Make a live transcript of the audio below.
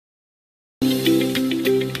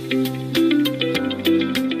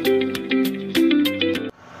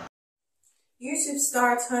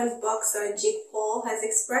star turned boxer Jake Paul has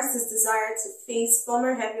expressed his desire to face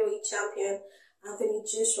former heavyweight champion Anthony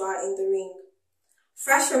Joshua in the ring.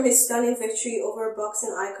 Fresh from his stunning victory over boxing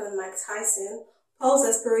icon Mike Tyson, Paul's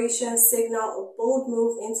aspirations signal a bold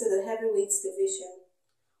move into the heavyweights division.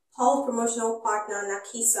 Paul's promotional partner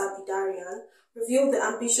Nakisa Bidarian revealed the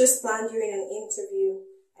ambitious plan during an interview.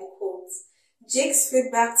 I quote, "Jake's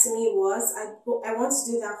feedback to me was, I want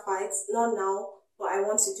to do that fight, not now, but I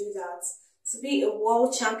want to do that. To be a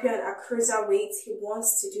world champion at cruiserweight, he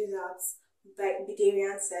wants to do that,"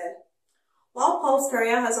 Bidarian said. While Paul's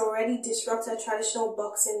career has already disrupted traditional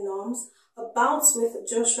boxing norms, a bout with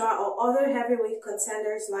Joshua or other heavyweight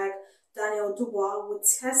contenders like Daniel Dubois would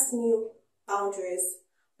test new boundaries.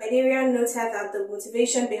 Bidarian noted that the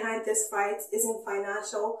motivation behind this fight isn't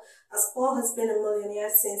financial, as Paul has been a millionaire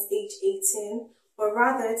since age 18, but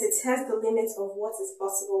rather to test the limits of what is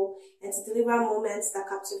possible and to deliver moments that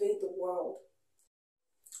captivate the world.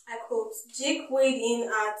 I quote, "Jake weighed in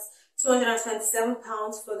at 227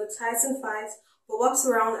 pounds for the Tyson fight, but walks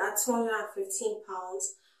around at 215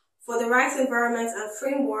 pounds. For the right environment and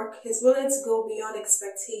framework, he's willing to go beyond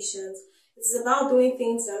expectations. It is about doing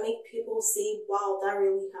things that make people say, wow, that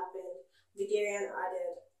really happened," Bidarian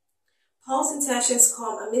added. Paul's intentions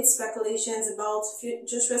come amid speculations about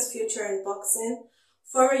Joshua's future in boxing.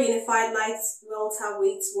 Former unified light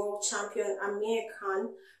welterweight world champion Amir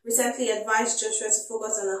Khan recently advised Joshua to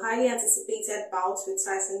focus on a highly anticipated bout with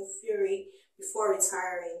Tyson Fury before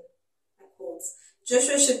retiring. I quote,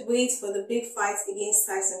 "Joshua should wait for the big fight against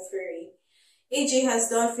Tyson Fury. AJ has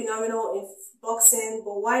done phenomenal in boxing,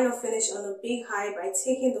 but why not finish on a big high by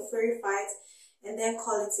taking the Fury fight and then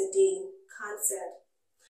call it a day," Khan said.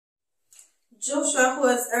 Joshua, who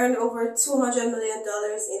has earned over $200 million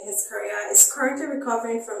in his career, is currently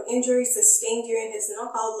recovering from injuries sustained during his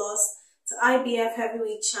knockout loss to IBF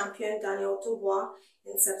heavyweight champion Daniel Dubois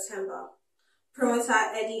in September. Promoter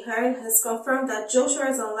Eddie Hearn has confirmed that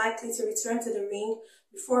Joshua is unlikely to return to the ring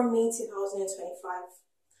before May 2025.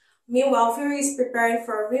 Meanwhile, Fury is preparing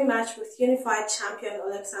for a rematch with unified champion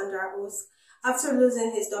Alexander Usyk after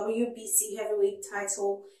losing his WBC heavyweight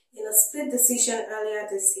title in a split decision earlier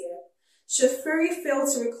this year. Should Fury fail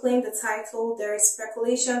to reclaim the title, there is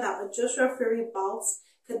speculation that a Joshua Fury bout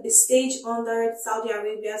could be staged under Saudi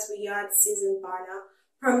Arabia's Riyadh season banner,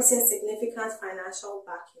 promising significant financial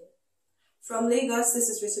backing. From Lagos, this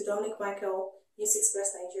is Rita Dominic Michael, News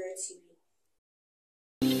Express Nigeria TV.